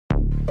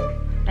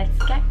Let's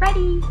get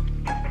ready.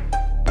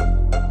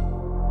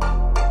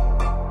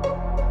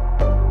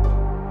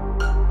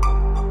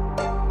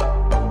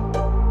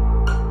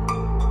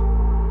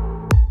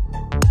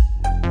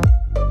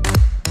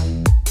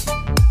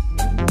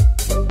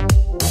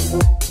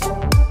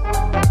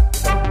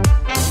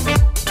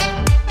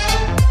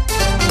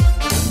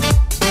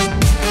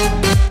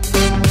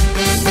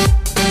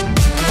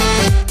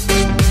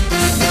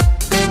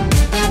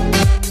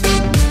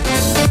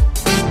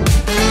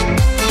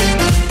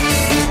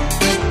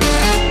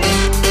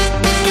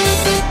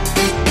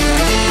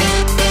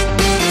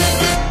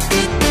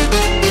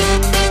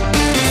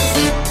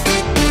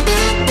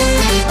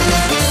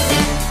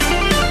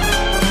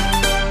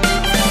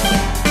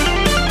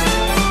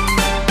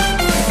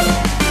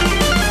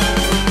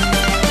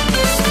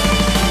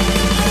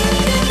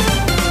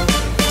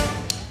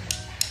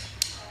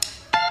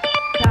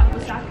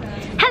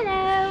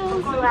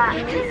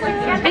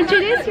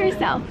 Introduce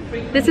yourself.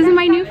 This is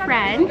my new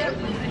friend.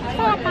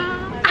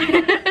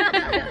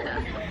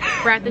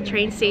 We're at the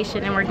train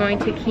station and we're going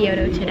to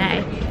Kyoto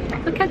today.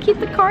 Look how cute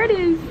the card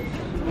is.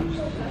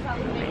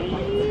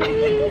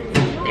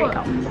 There you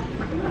go.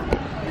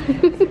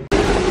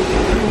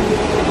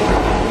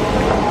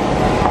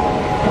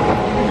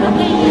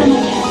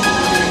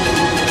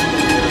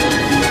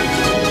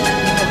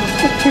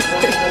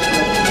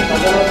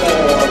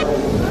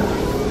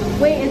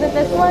 Wait, is it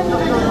this one?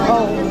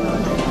 Oh.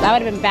 That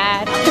would have been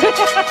bad.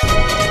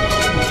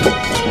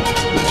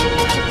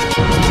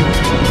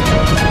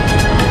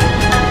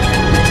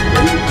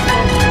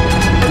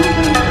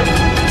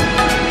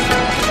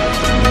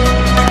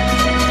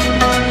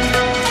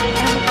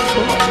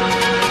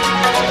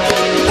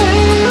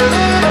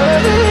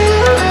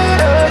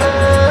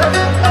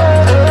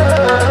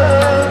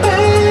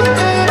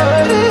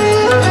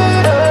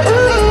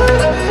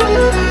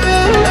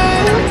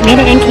 Made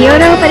it in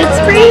Kyoto, but it's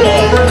free.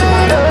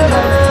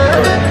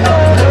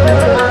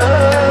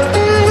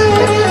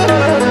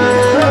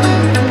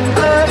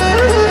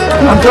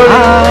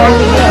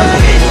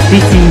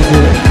 This is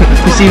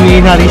Fushimi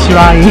Inari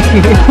Shrine.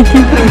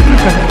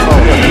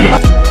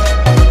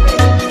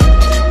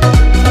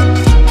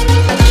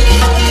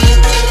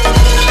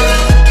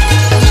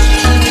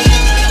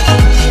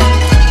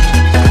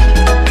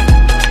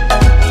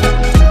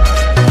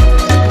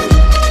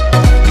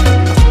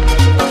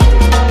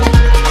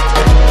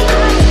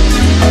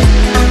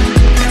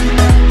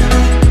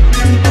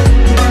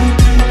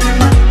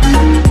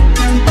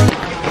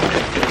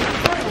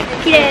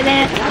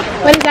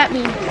 What does that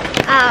mean?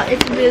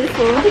 It's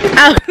beautiful.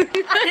 Oh.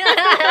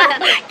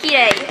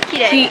 Kirei.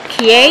 Kirei.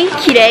 Kirei?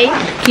 Kirei.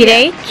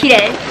 Kirei?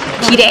 Kirei.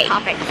 Kirei.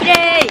 Topic.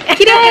 Kirei.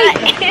 Kirei.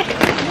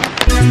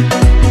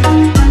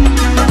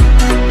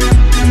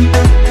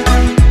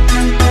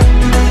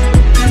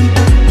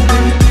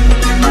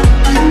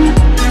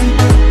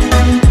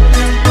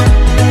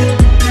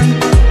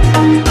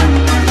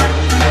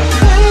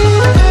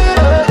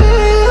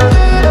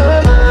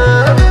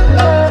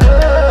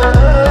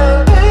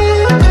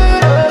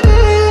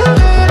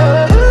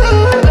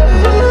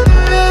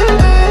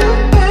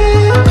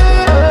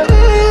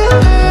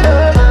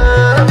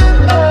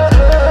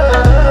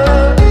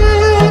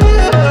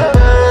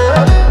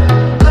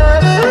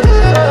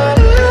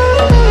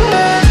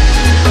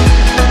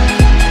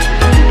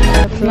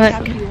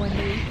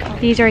 Look,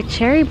 these are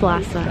cherry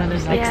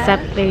blossoms,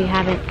 except they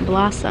haven't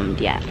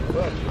blossomed yet.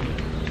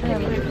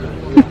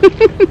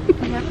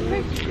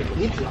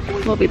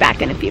 We'll be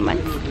back in a few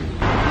months.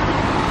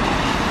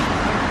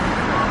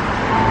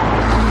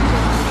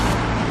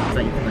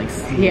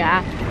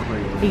 Yeah.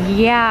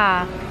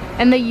 Yeah.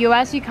 In the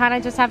US, you kind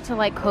of just have to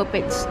like hope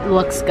it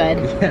looks good.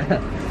 Yeah.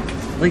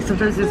 Like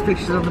sometimes there's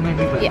pictures on the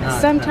menu, but yeah,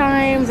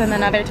 sometimes, and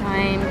then other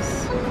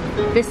times.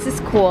 This is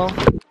cool.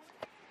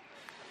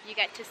 You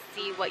get to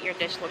see what your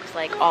dish looks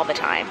like all the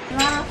time.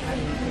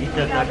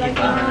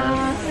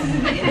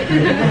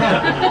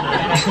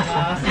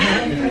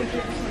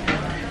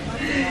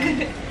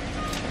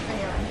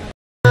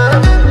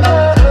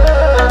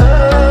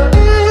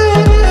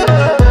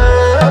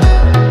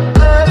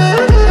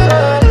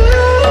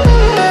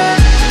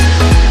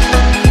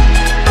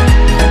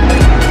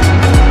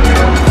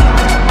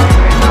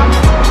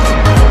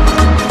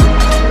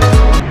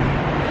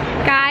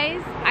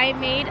 Guys, I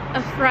made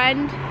a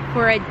friend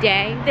for a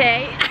day.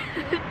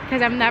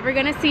 Because I'm never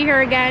gonna see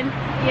her again.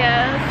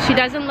 Yes. She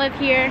doesn't live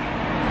here.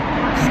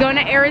 She's going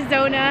to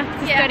Arizona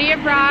to study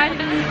abroad.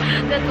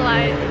 That's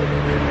life.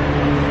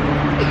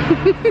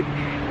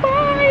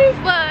 Bye.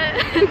 But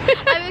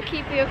I will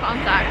keep you in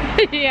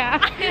contact. Yeah.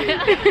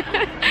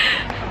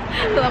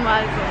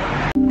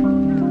 Salamat.